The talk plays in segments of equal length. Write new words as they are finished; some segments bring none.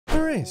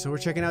Alright, so we're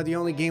checking out the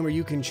only game where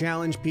you can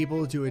challenge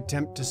people to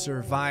attempt to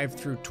survive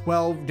through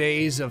 12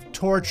 days of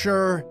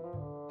torture.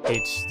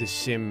 It's The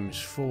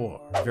Sims 4.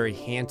 Very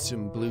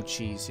handsome Blue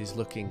Cheese is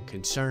looking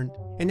concerned.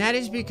 And that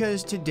is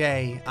because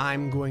today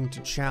I'm going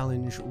to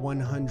challenge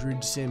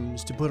 100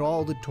 Sims to put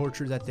all the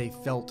torture that they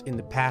felt in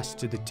the past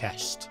to the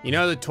test. You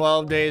know the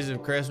 12 days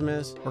of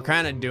Christmas? We're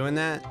kind of doing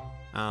that.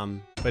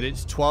 But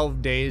it's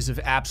 12 days of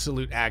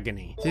absolute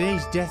agony.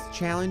 Today's death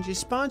challenge is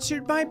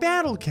sponsored by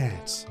Battle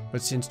Cats.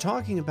 But since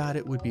talking about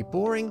it would be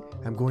boring,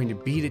 I'm going to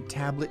beat a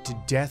tablet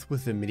to death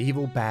with a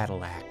medieval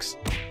battle axe.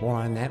 More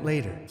on that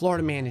later.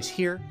 Florida Man is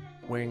here,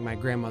 wearing my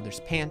grandmother's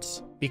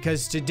pants,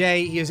 because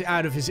today he is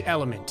out of his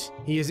element.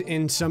 He is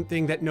in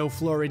something that no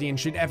Floridian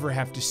should ever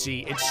have to see.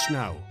 It's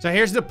snow. So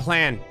here's the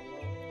plan.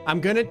 I'm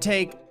gonna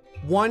take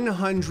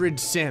 100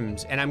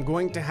 Sims, and I'm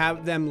going to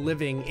have them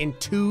living in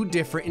 2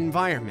 different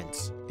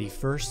environments. The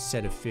first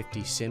set of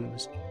 50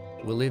 Sims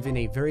will live in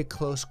a very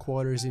close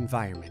quarters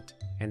environment,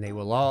 and they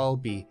will all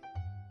be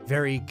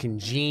very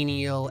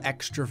congenial,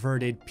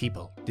 extroverted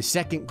people. The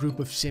second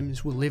group of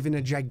Sims will live in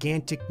a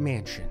gigantic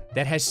mansion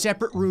that has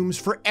separate rooms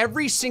for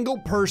every single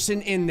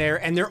person in there,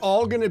 and they're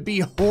all gonna be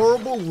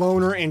horrible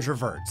loner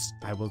introverts.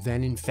 I will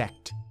then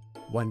infect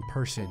 1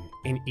 person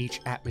in each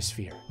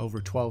atmosphere.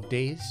 Over 12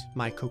 days,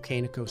 my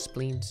cocainico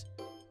spleens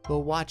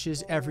will watch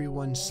as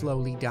everyone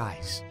slowly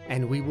dies,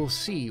 and we will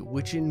see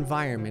which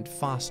environment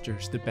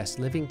fosters the best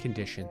living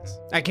conditions.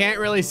 I can't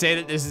really say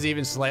that this is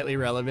even slightly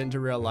relevant to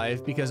real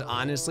life because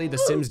honestly, the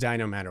Sims die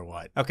no matter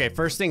what. Okay,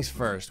 first things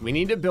first, we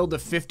need to build a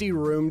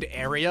 50-roomed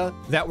area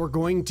that we're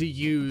going to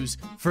use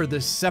for the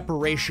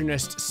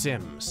separationist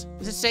Sims.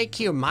 Does it say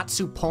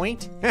Kiyomatsu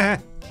Point?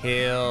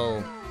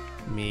 Kill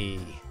me.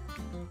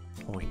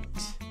 Point.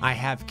 I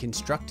have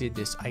constructed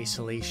this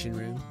isolation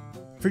room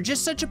for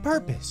just such a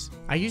purpose.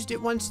 I used it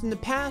once in the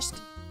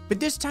past, but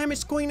this time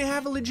it's going to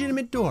have a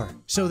legitimate door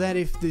so that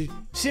if the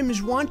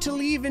Sims want to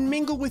leave and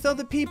mingle with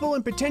other people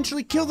and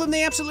potentially kill them,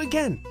 they absolutely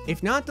can.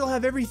 If not, they'll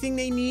have everything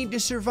they need to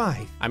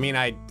survive. I mean,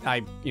 I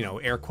you know,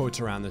 air quotes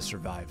around the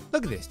survive.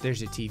 Look at this.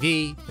 There's a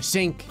TV, a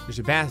sink, there's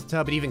a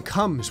bathtub. It even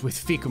comes with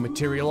fecal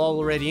material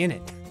already in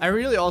it. I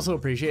really also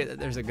appreciate that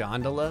there's a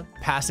gondola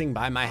passing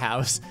by my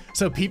house,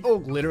 so people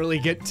literally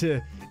get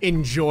to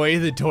enjoy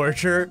the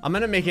torture. I'm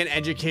gonna make an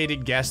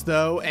educated guess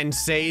though and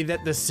say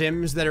that the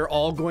Sims that are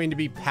all going to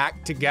be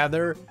packed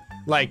together,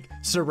 like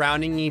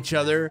surrounding each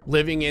other,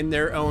 living in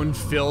their own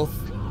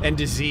filth and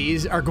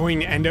disease, are going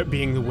to end up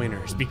being the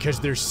winners because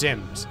they're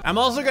Sims. I'm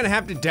also gonna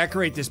have to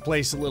decorate this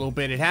place a little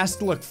bit. It has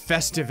to look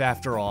festive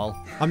after all.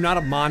 I'm not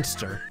a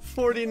monster.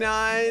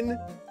 49,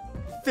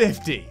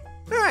 50.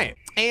 All right.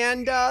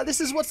 And this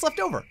is what's left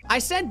over. I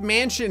said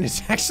mansion,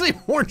 it's actually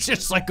more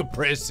just like a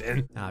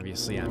prison.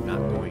 Obviously, I'm not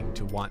going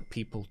to want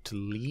people to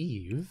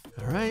leave.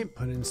 All right,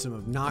 put in some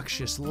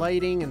obnoxious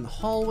lighting in the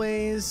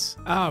hallways.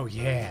 Oh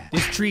yeah,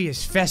 this tree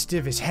is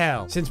festive as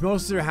hell. Since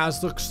most of their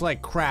house looks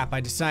like crap,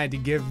 I decided to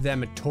give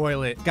them a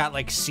toilet. Got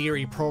like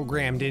Siri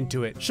programmed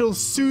into it. She'll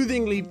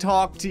soothingly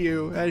talk to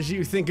you as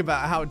you think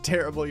about how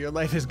terrible your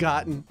life has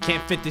gotten.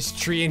 Can't fit this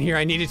tree in here,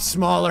 I need it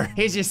smaller.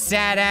 Here's your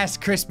sad ass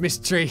Christmas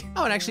tree.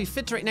 Oh, it actually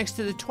fits right next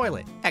to the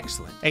toilet.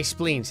 Excellent. Hey,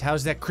 Spleens,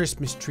 how's that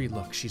Christmas tree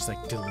look? She's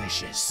like,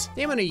 delicious.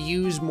 I'm gonna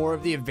use more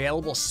of the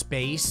available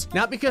space,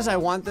 not because I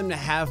want them to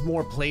have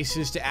more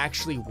places to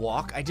actually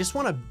walk. I just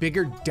want a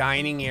bigger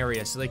dining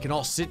area so they can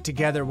all sit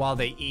together while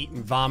they eat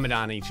and vomit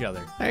on each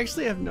other. I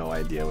actually have no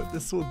idea what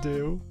this will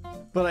do,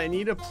 but I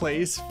need a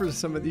place for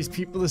some of these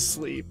people to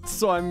sleep.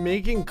 So I'm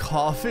making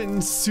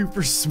coffins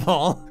super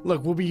small.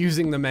 Look, we'll be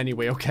using them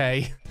anyway,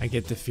 okay? I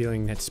get the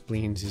feeling that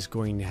Spleens is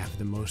going to have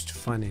the most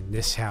fun in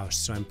this house,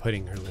 so I'm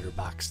putting her litter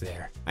box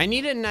there. I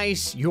need a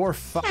nice "you're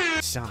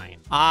fucked" sign.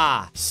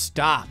 Ah,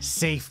 stop.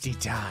 Safety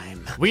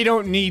time. We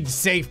don't need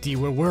safety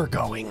where we're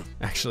going.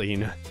 Actually,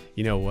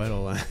 you know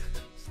what'll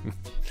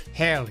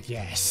hell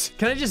yes.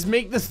 Can I just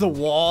make this the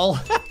wall?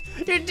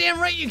 You're damn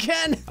right you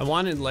can. I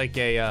wanted like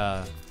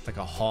a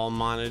hall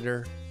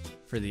monitor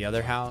for the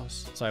other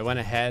house. So I went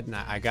ahead and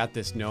I got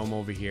this gnome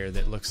over here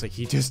that looks like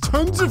he does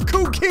tons of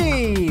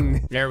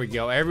cocaine. There we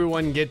go.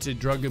 Everyone gets a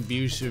drug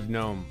abusive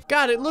gnome.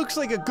 God, it looks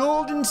like a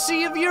golden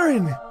sea of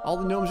urine. All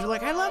the gnomes are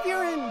like, I love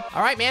urine.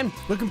 All right, man,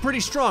 looking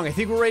pretty strong. I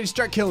think we're ready to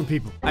start killing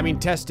people. I mean,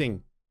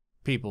 testing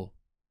people.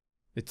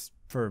 It's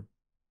for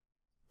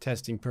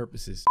testing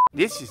purposes.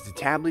 This is the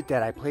tablet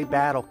that I play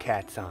Battle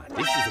Cats on.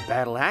 This is a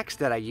battle axe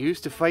that I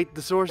use to fight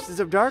the sources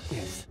of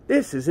darkness.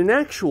 This is an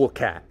actual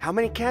cat. How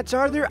many cats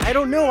are there? I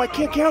don't know. I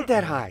can't count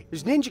that high.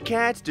 There's ninja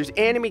cats, there's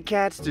anime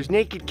cats, there's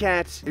naked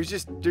cats, there's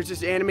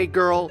this anime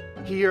girl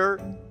here,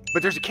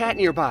 but there's a cat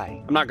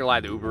nearby. I'm not gonna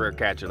lie, the uber rare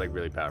cats are like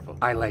really powerful.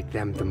 I like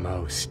them the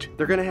most.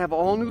 They're gonna have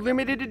all new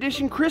limited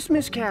edition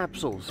Christmas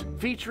capsules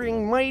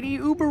featuring mighty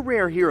uber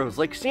rare heroes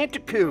like Santa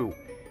Coo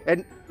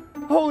and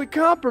Holy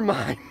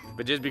Compromise.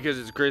 But just because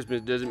it's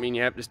Christmas doesn't mean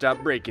you have to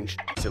stop breaking shit.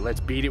 So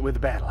let's beat it with a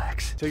battle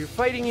axe. So you're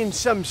fighting in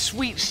some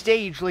sweet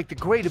stage like the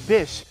Great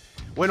Abyss,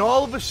 when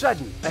all of a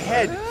sudden, a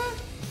head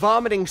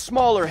vomiting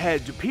smaller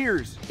heads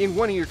appears in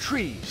one of your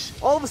trees.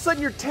 All of a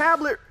sudden your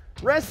tablet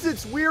rests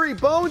its weary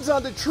bones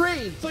on the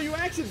tree, so you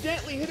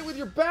accidentally hit it with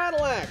your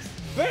battle axe.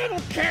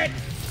 Battle cat,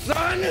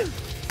 son!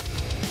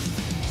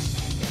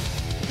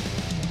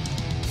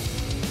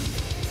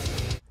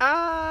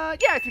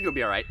 Yeah, I think it'll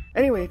be alright.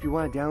 Anyway, if you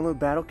want to download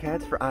Battle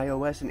Cats for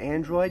iOS and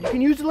Android, you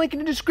can use the link in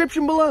the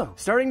description below.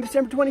 Starting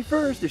December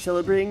 21st, they're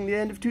celebrating the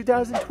end of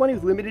 2020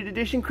 with limited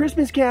edition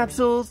Christmas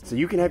capsules, so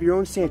you can have your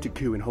own Santa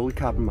coup in Holy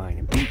Copper Mine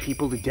and beat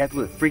people to death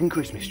with a friggin'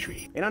 Christmas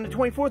tree. And on the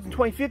 24th and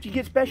 25th, you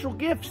get special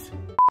gifts.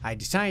 I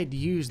decided to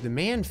use the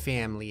Mann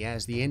family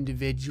as the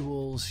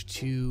individuals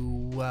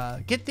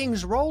to get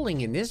things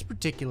rolling in this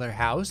particular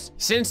house.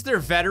 Since they're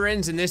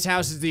veterans and this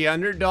house is the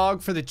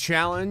underdog for the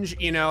challenge,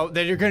 you know,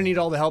 they're gonna need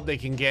all the help they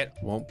can get.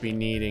 Won't be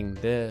needing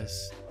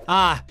this.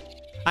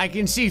 I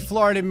can see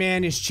Florida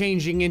Man is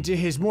changing into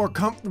his more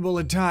comfortable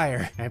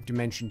attire. I have to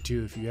mention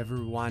too, if you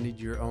ever wanted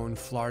your own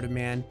Florida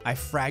Man, I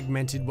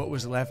fragmented what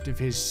was left of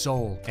his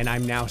soul and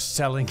I'm now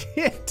selling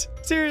it.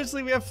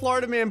 Seriously, we have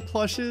Florida Man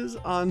plushes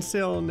on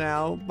sale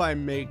now by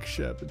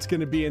Makeship. It's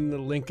gonna be in the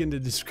link in the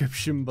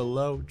description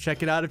below.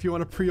 Check it out if you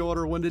want to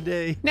pre-order one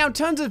today. Now,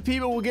 tons of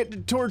people will get to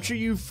torture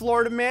you,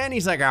 Florida Man.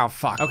 He's like, oh,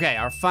 fuck. Okay,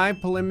 our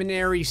 5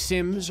 preliminary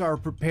Sims are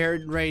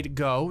prepared and ready to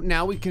go.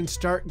 Now we can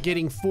start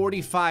getting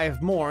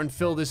 45 more and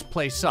fill this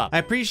place up. I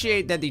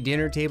appreciate that the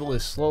dinner table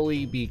is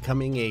slowly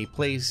becoming a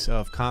place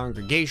of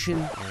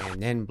congregation,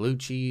 and then Blue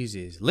Cheese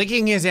is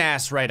licking his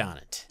ass right on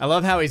it. I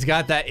love how he's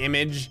got that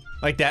image,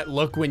 like that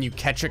look when you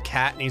catch a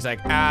cat and he's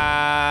like,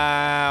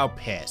 ow,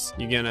 piss.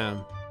 You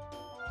gonna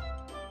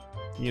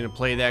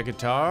play that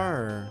guitar,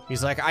 or?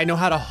 He's like, I know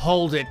how to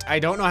hold it, I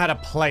don't know how to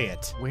play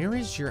it. Where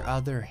is your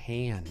other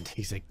hand?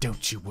 He's like,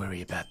 don't you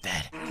worry about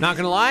that. Not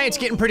gonna lie, it's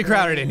getting pretty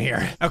crowded in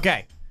here.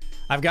 Okay.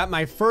 I've got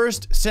my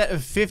first set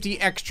of 50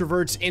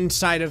 extroverts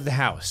inside of the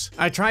house.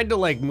 I tried to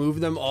like move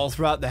them all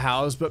throughout the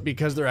house, but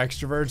because they're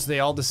extroverts, they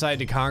all decide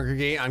to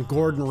congregate on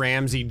Gordon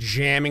Ramsay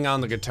jamming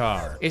on the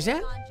guitar. Is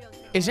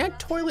that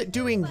toilet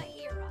doing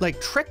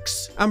like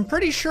tricks? I'm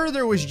pretty sure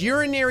there was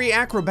urinary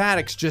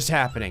acrobatics just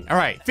happening. All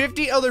right,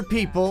 50 other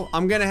people.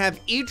 I'm gonna have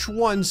each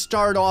one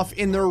start off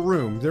in their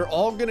room. They're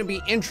all gonna be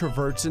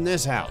introverts in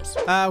this house.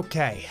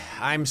 Okay,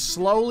 I'm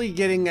slowly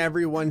getting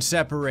everyone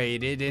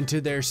separated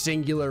into their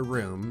singular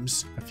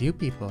rooms. A few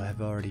people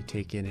have already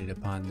taken it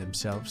upon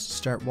themselves to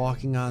start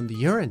walking on the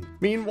urine.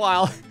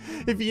 Meanwhile,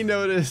 if you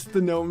notice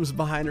the gnomes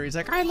behind her, he's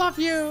like, I love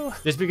you.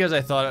 Just because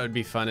I thought it would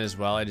be fun as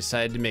well, I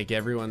decided to make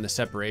everyone in the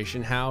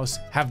separation house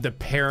have the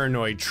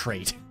paranoid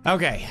trait.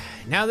 Okay,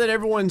 now that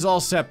everyone's all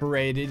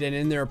separated and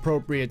in their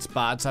appropriate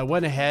spots, I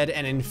went ahead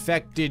and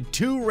infected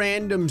 2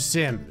 random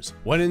Sims.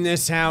 One in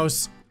this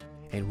house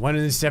and one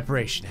in the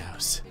separation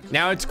house.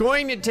 Now it's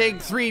going to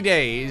take 3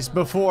 days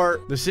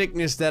before the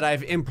sickness that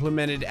I've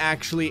implemented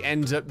actually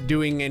ends up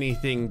doing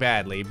anything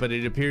badly, but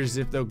it appears as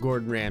if though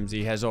Gordon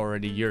Ramsay has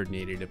already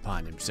urinated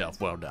upon himself.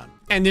 Well done.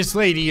 And this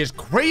lady is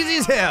crazy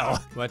as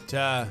hell.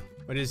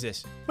 What is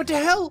this? What the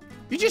hell?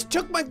 You just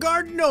took my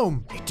garden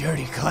gnome! You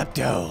dirty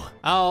klepto.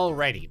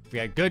 Alrighty, we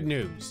got good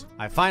news.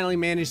 I finally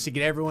managed to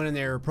get everyone in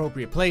their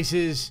appropriate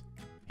places,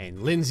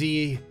 and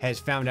Lindsay has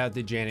found out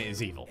that Janet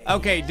is evil.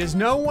 Okay, does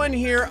no one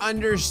here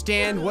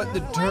understand what the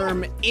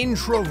term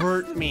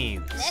introvert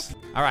means?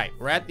 All right,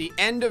 we're at the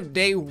end of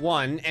day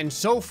 1, and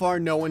so far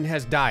no one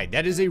has died.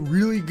 That is a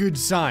really good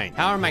sign.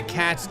 How are my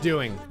cats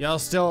doing? Y'all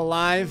still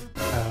alive?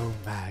 Oh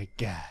my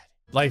God.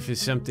 Life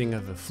is something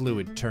of a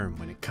fluid term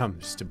when it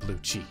comes to Blue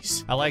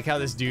Cheese. I like how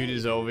this dude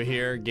is over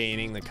here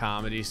gaining the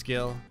comedy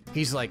skill.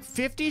 He's like,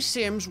 50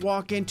 Sims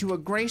walk into a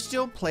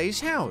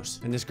GrayStillPlays house.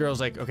 And this girl's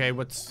like, okay,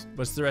 what's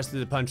the rest of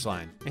the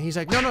punchline? And he's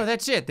like, no,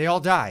 that's it. They all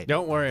died.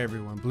 Don't worry,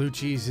 everyone. Blue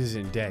Cheese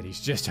isn't dead. He's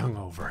just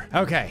hungover.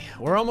 Okay,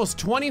 we're almost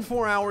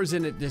 24 hours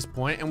in at this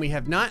point, and we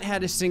have not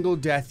had a single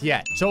death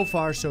yet. So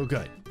far, so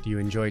good. Do you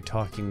enjoy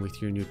talking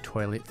with your new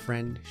toilet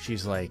friend?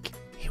 She's like,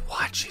 he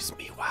watches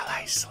me while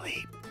I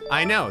sleep.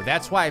 I know,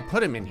 that's why I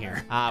put him in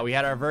here. We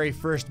had our very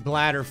first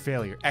bladder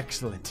failure.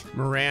 Excellent.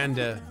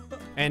 Miranda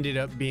ended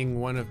up being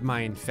one of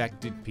my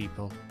infected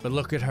people. But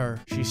look at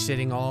her. She's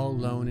sitting all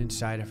alone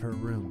inside of her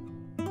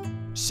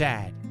room.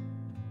 Sad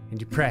and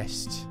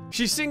depressed.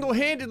 She's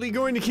single-handedly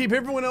going to keep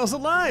everyone else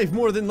alive,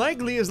 more than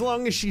likely, as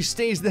long as she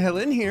stays the hell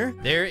in here.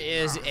 There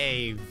is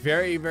a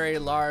very, very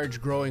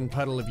large growing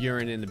puddle of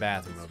urine in the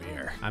bathroom over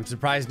here. I'm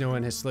surprised no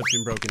one has slipped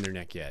and broken their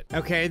neck yet.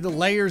 Okay, the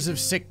layers of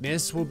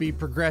sickness will be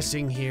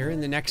progressing here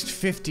in the next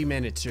 50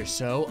 minutes or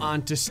so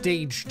on to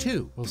stage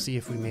 2. We'll see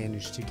if we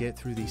manage to get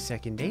through the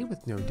second day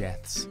with no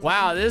deaths.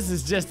 Wow, this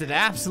is just an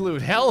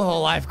absolute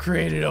hellhole I've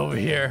created over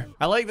here.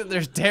 I like that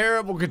there's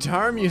terrible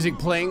guitar music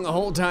playing the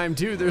whole time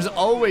too. There's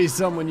always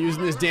someone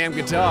using this damn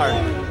guitar.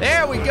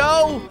 There we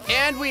go.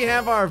 And we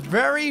have our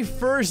very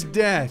first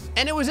death.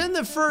 And it was in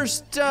the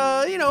first,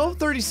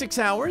 36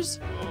 hours.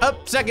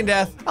 Up, second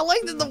death. I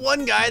like that the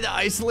one guy that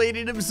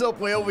isolated himself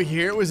way over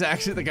here was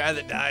actually the guy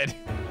that died.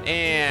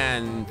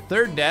 And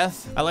third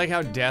death. I like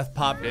how death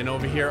popped in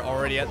over here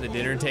already at the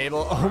dinner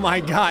table. Oh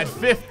my God,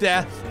 fifth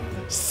death.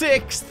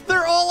 6th.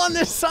 They're all on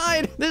this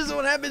side. This is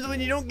what happens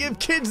when you don't give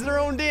kids their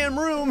own damn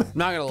room. I'm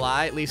not gonna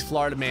lie, at least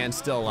Florida Man's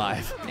still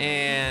alive.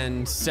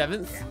 And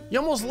 7th. You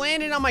almost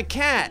landed on my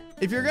cat.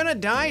 If you're gonna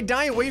die,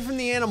 die away from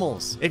the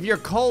animals. If you're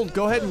cold,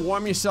 go ahead and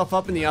warm yourself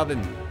up in the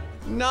oven.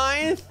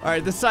 9th. All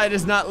right, this side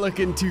is not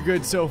looking too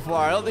good so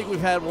far. I don't think we've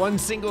had one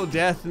single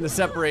death in the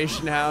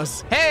separation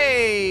house.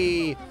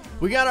 Hey!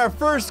 We got our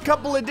first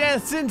couple of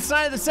deaths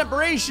inside the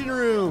separation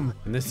room.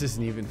 And this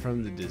isn't even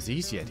from the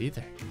disease yet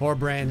either. Poor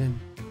Brandon.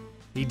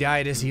 He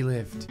died as he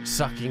lived,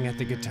 sucking at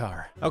the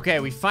guitar. Okay,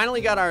 we finally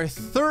got our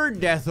 3rd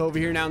death over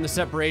here now in the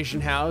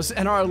separation house,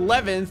 and our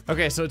 11th.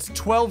 Okay, so it's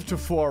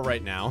 12-4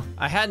 right now.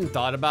 I hadn't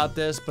thought about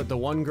this, but the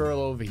one girl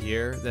over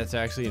here that's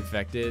actually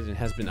infected and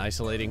has been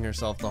isolating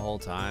herself the whole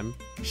time,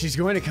 she's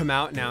going to come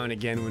out now and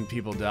again when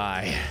people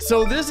die.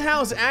 So this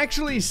house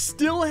actually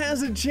still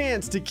has a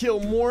chance to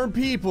kill more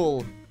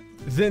people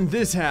than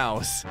this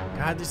house.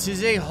 God, this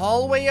is a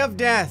hallway of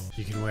death.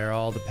 You can wear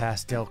all the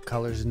pastel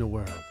colors in the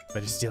world,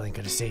 but it still ain't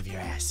gonna save your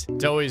ass.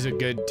 It's always a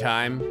good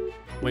time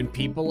when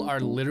people are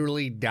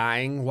literally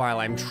dying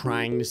while I'm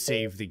trying to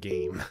save the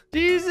game.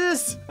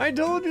 Jesus, I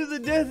told you the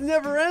death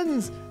never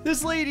ends.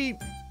 This lady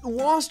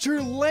lost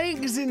her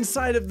legs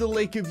inside of the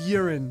lake of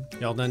urine.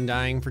 Y'all done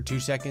dying for 2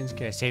 seconds?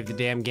 Can I save the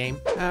damn game?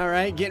 All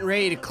right, getting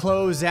ready to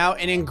close out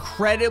an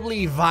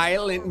incredibly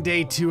violent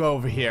day 2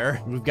 over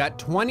here. We've got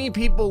 20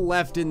 people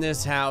left in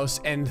this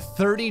house and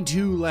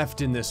 32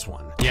 left in this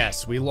one.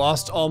 Yes, we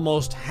lost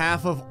almost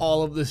half of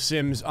all of the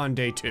Sims on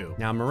day 2.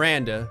 Now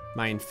Miranda,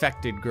 my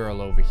infected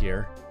girl over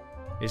here,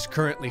 is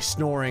currently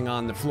snoring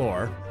on the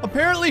floor.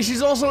 Apparently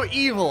she's also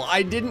evil.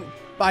 I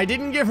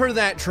didn't give her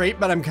that trait,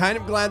 but I'm kind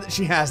of glad that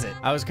she has it.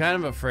 I was kind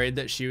of afraid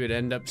that she would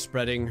end up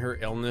spreading her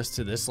illness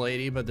to this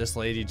lady, but this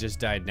lady just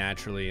died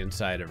naturally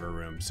inside of her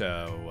room.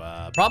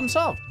 So, problem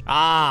solved.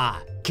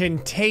 Ah,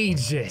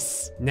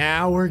 contagious.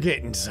 Now we're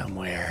getting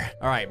somewhere.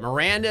 All right,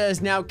 Miranda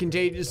is now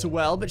contagious as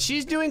well, but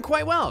she's doing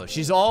quite well.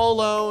 She's all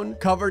alone,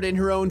 covered in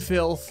her own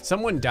filth.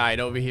 Someone died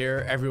over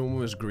here. Everyone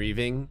was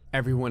grieving.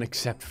 Everyone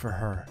except for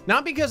her.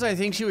 Not because I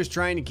think she was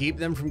trying to keep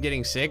them from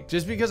getting sick,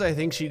 just because I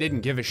think she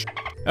didn't give a shit.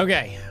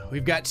 Okay,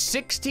 we've got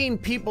 16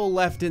 people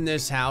left in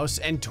this house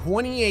and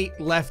 28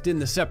 left in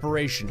the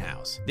separation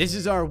house. This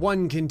is our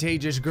one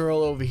contagious girl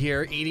over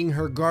here eating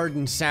her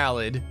garden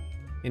salad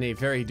in a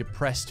very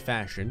depressed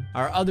fashion.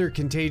 Our other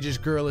contagious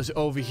girl is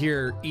over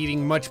here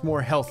eating much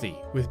more healthy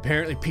with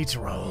apparently pizza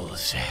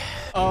rolls.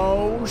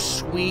 Oh,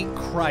 sweet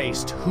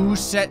Christ, who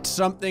set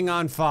something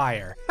on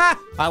fire? Ha!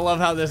 I love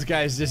how this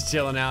guy's just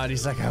chilling out.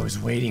 He's like, I was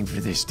waiting for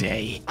this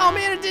day. Oh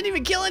man, it didn't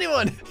even kill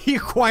anyone. He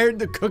acquired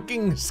the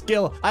cooking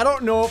skill. I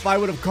don't know if I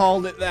would have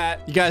called it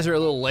that. You guys are a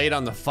little late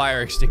on the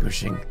fire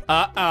extinguishing.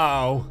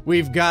 Uh-oh,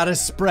 we've got a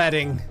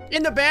spreading.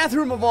 In the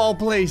bathroom of all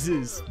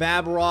places.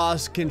 Bab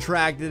Ross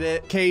contracted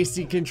it.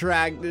 Casey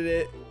contracted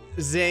it.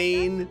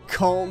 Zane,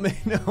 Coleman,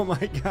 oh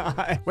my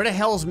God. Where the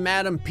hell's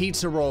Madam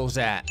Pizza Rolls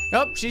at?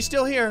 Oh, she's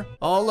still here,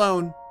 all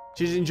alone.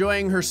 She's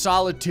enjoying her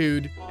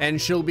solitude,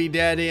 and she'll be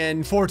dead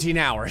in 14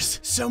 hours.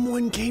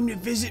 Someone came to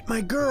visit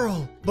my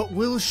girl, but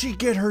will she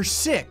get her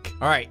sick?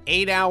 All right,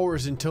 8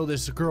 hours until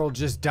this girl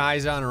just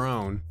dies on her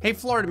own. Hey,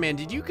 Florida Man,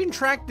 did you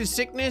contract the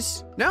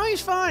sickness? No, he's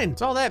fine.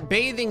 It's all that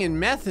bathing and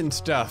meth and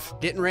stuff.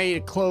 Getting ready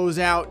to close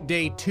out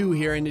day 2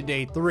 here into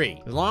day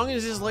 3. As long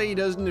as this lady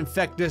doesn't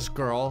infect this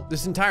girl,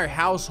 this entire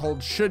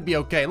household should be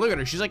okay. Look at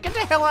her, she's like, get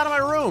the hell out of my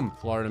room.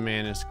 Florida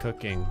Man is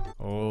cooking.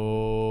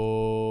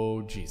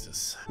 Oh,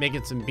 Jesus.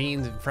 Making some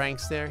beans and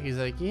Franks there. He's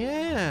like,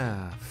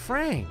 yeah,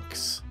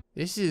 Franks.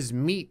 This is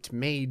meat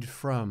made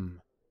from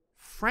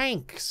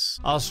Franks.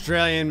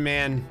 Australian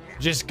man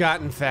just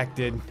got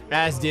infected,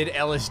 as did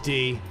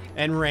LSD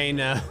and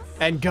Raina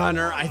and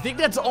Gunner. I think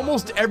that's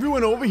almost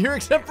everyone over here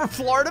except for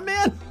Florida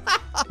Man.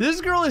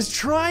 This girl is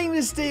trying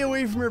to stay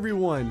away from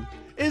everyone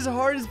as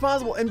hard as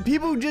possible, and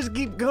people just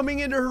keep coming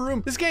into her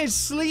room. This guy is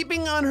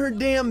sleeping on her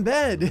damn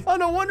bed. Oh,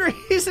 no wonder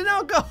he's an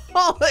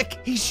alcoholic.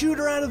 He shooed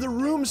her out of the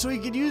room so he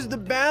could use the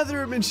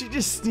bathroom, and she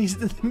just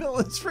sneezed in the middle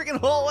of this freaking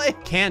hallway.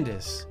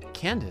 Candace.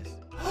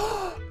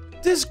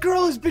 This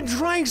girl has been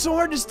trying so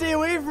hard to stay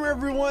away from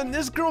everyone.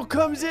 This girl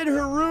comes in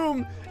her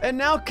room and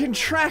now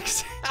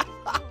contracts.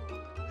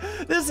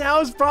 This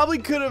house probably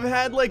could have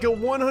had like a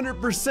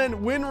 100%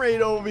 win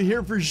rate over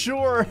here for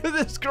sure.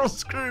 This girl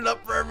screwed it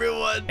up for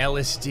everyone.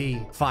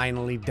 LSD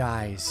finally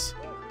dies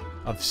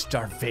of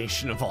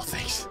starvation of all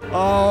things.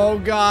 Oh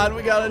God,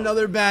 we got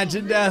another batch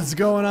of deaths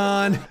going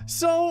on.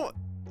 So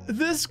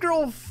this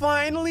girl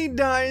finally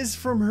dies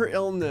from her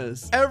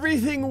illness.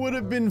 Everything would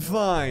have been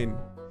fine,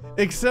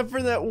 except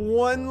for that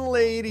one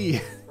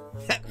lady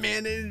that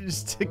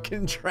managed to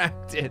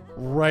contract it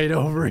right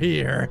over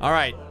here. All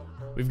right.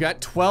 We've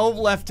got 12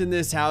 left in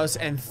this house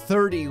and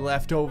 30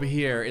 left over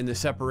here in the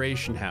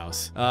separation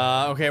house.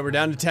 Okay, we're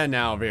down to 10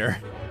 now over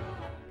here.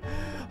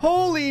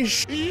 Holy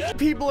shit,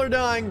 people are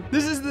dying.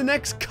 This is the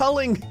next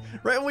culling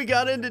right when we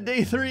got into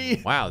day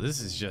 3. Wow,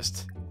 this is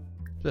just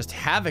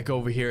havoc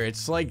over here.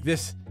 It's like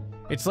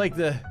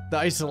the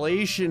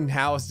isolation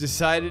house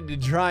decided to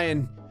try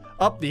and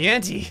up the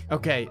ante.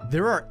 Okay,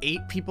 there are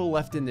 8 people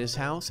left in this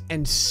house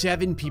and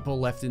 7 people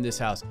left in this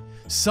house.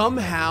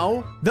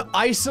 Somehow, the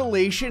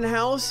isolation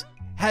house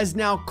has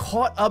now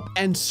caught up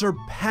and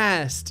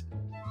surpassed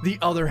the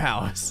other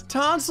house.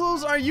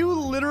 Tonsils, are you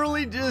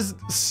literally just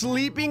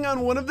sleeping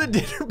on one of the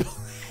dinner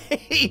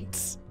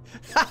plates?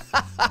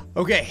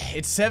 Okay,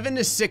 it's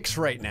 7-6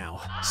 right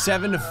now.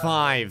 7-5.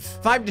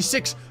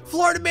 5-6.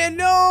 Florida man,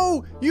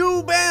 no!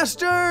 You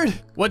bastard!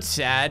 What's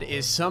sad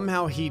is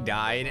somehow he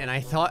died, and I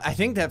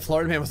think that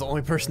Florida man was the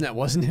only person that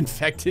wasn't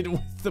infected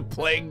with the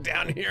plague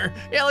down here.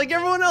 Yeah, like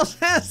everyone else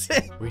has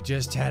it. We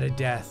just had a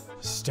death.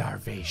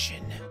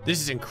 Starvation. This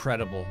is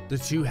incredible. The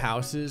 2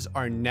 houses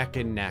are neck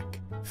and neck.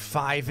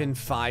 5 and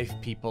 5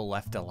 people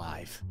left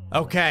alive.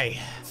 Okay,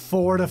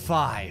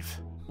 4-5.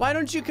 Why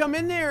don't you come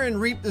in there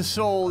and reap the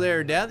soul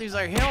there, Death? He's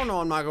like, hell no,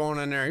 I'm not going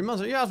in there. You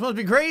must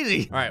be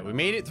crazy. All right, we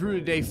made it through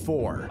to day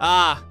 4.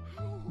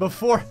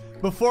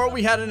 Before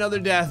we had another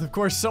death, of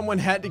course, someone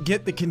had to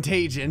get the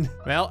contagion.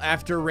 Well,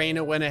 after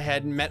Raina went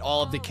ahead and met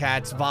all of the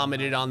cats,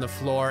 vomited on the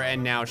floor,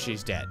 and now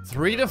she's dead.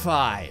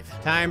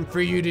 3-5. Time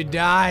for you to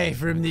die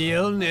from the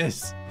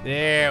illness.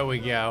 There we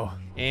go.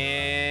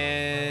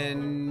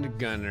 And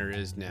Gunner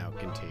is now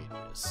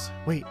contagious.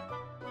 Wait,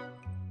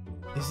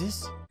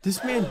 is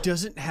this man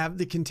doesn't have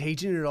the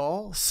contagion at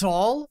all?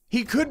 Saul?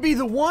 He could be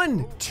the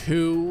one.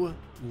 2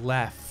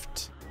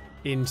 left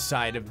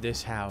inside of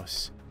this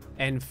house.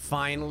 And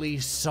finally,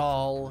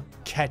 Saul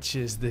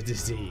catches the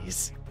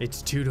disease.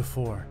 It's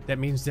 2-4. That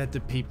means that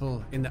the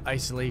people in the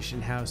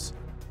isolation house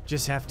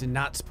just have to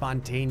not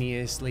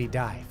spontaneously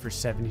die for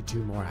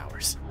 72 more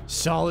hours.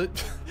 Saul,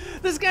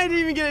 this guy didn't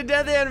even get a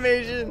death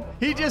animation.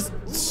 He just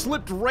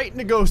slipped right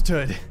into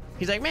ghosthood.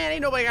 He's like, man,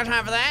 ain't nobody got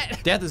time for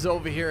that. Death is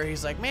over here.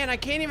 He's like, man, I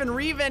can't even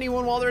reave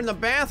anyone while they're in the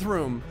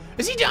bathroom.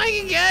 Is he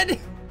dying again?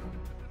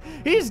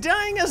 He's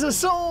dying as a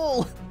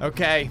soul.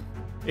 Okay,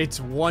 it's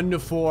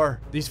 1-4.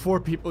 These 4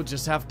 people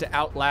just have to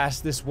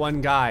outlast this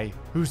one guy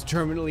who's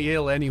terminally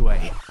ill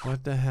anyway.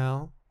 What the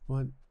hell?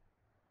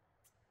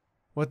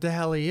 What the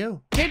hell are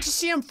you? Can't you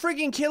see I'm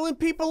freaking killing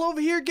people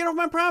over here? Get off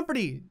my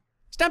property.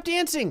 Stop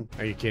dancing.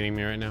 Are you kidding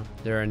me right now?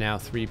 There are now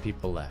 3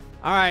 people left.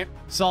 All right,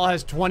 Saul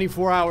has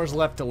 24 hours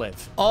left to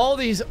live. All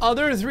these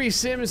other 3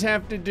 Sims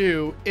have to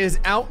do is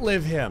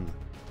outlive him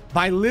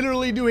by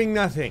literally doing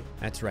nothing.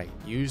 That's right,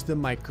 use the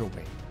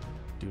microwave.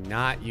 Do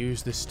not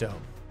use the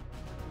stove.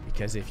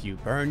 Because if you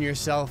burn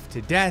yourself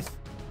to death,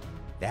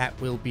 that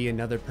will be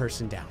another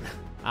person down.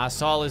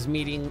 Saul is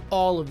meeting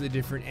all of the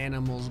different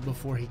animals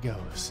before he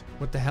goes.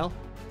 What the hell?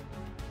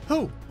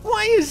 Who?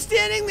 Why are you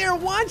standing there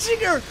watching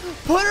her?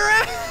 Put her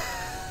out!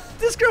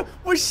 This girl,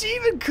 was she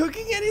even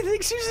cooking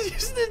anything? She was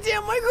using the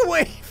damn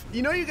microwave.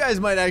 You know you guys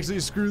might actually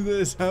screw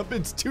this up.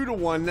 It's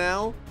 2-1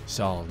 now.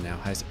 Saul now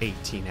has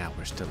 18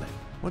 hours to live.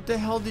 What the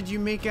hell did you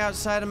make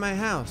outside of my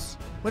house?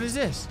 What is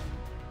this?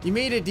 You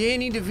made a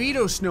Danny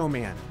DeVito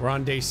snowman. We're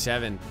on day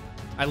 7.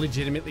 I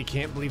legitimately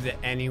can't believe that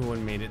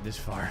anyone made it this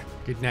far.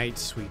 Good night,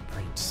 sweet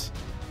prince.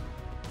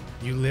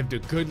 You lived a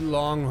good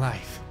long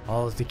life.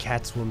 All of the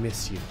cats will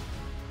miss you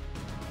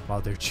while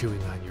they're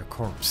chewing on your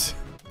corpse.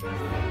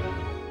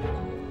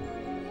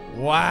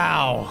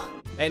 Wow.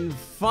 And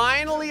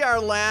finally our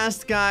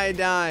last guy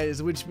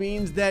dies, which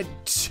means that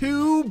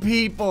 2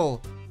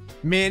 people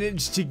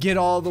managed to get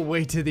all the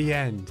way to the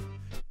end.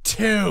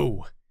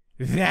 2.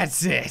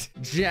 That's it.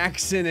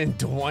 Jackson and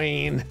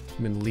Dwayne.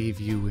 I'm gonna leave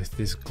you with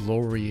this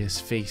glorious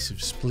face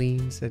of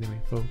spleens.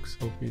 Anyway, folks,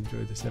 hope you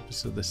enjoyed this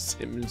episode of The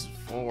Sims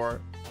 4.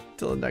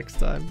 Till next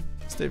time,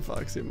 stay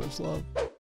foxy and much love.